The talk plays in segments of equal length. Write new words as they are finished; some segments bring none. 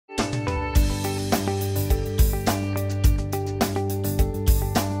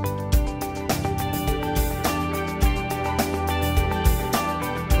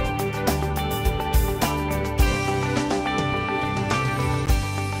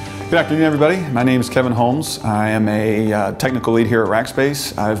Good afternoon, everybody. My name is Kevin Holmes. I am a technical lead here at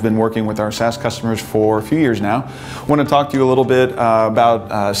Rackspace. I've been working with our SaaS customers for a few years now. I want to talk to you a little bit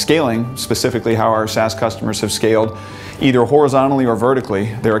about scaling, specifically how our SaaS customers have scaled either horizontally or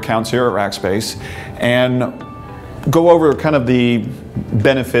vertically their accounts here at Rackspace, and go over kind of the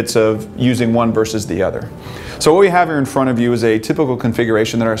benefits of using one versus the other. So what we have here in front of you is a typical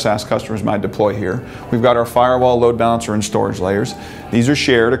configuration that our SaaS customers might deploy here. We've got our firewall, load balancer, and storage layers. These are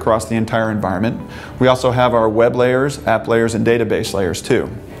shared across the entire environment. We also have our web layers, app layers, and database layers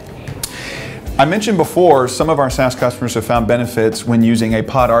too. I mentioned before, some of our SaaS customers have found benefits when using a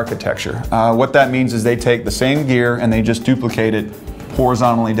pod architecture. What that means is they take the same gear and they just duplicate it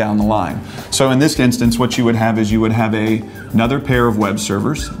horizontally down the line. So in this instance, what you would have is you would have another pair of web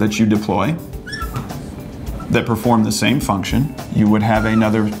servers that you deploy that perform the same function. You would have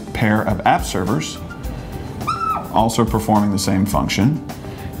another pair of app servers also performing the same function,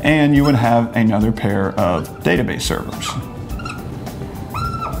 and you would have another pair of database servers.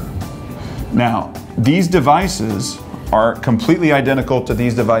 Now, these devices are completely identical to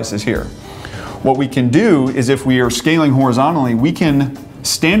these devices here. What we can do is, if we are scaling horizontally, we can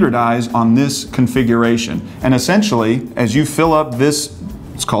standardize on this configuration. And essentially, as you fill up this,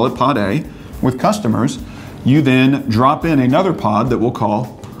 let's call it pod A, with customers, you then drop in another pod that we'll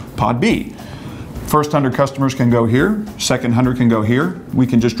call pod B. First 100 customers can go here, second 100 can go here. We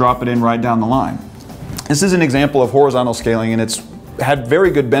can just drop it in right down the line. This is an example of horizontal scaling, and it's had very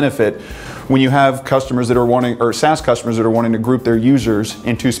good benefit when you have customers that are wanting, or SaaS customers that are wanting to group their users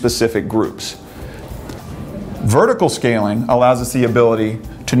into specific groups. Vertical scaling allows us the ability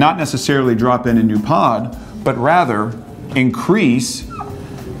to not necessarily drop in a new pod, but rather increase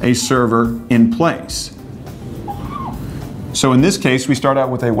a server in place. So in this case, we start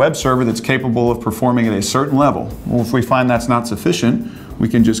out with a web server that's capable of performing at a certain level. Well, if we find that's not sufficient, we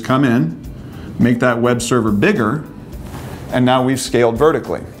can just come in, make that web server bigger, and now we've scaled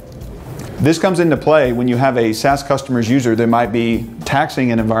vertically. This comes into play when you have a SaaS customer's user that might be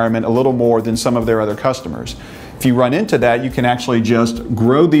taxing an environment a little more than some of their other customers. If you run into that, you can actually just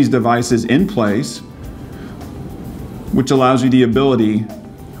grow these devices in place, which allows you the ability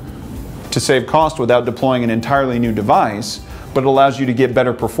to save cost without deploying an entirely new device, but it allows you to get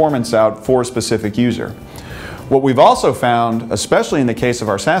better performance out for a specific user. What we've also found, especially in the case of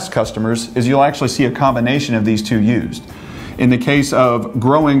our SaaS customers, is you'll actually see a combination of these two used. In the case of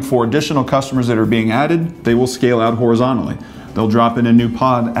growing for additional customers that are being added, they will scale out horizontally. They'll drop in a new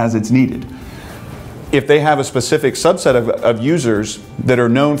pod as it's needed. If they have a specific subset of users that are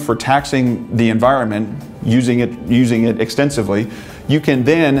known for taxing the environment, using it extensively, you can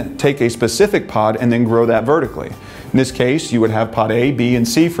then take a specific pod and then grow that vertically. In this case, you would have pod A, B, and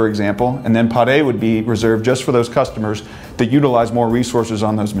C, for example, and then pod A would be reserved just for those customers that utilize more resources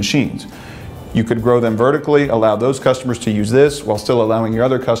on those machines. You could grow them vertically, allow those customers to use this, while still allowing your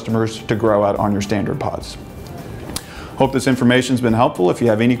other customers to grow out on your standard pods. Hope this information's been helpful. If you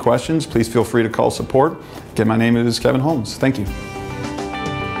have any questions, please feel free to call support. Again, my name is Kevin Holmes. Thank you.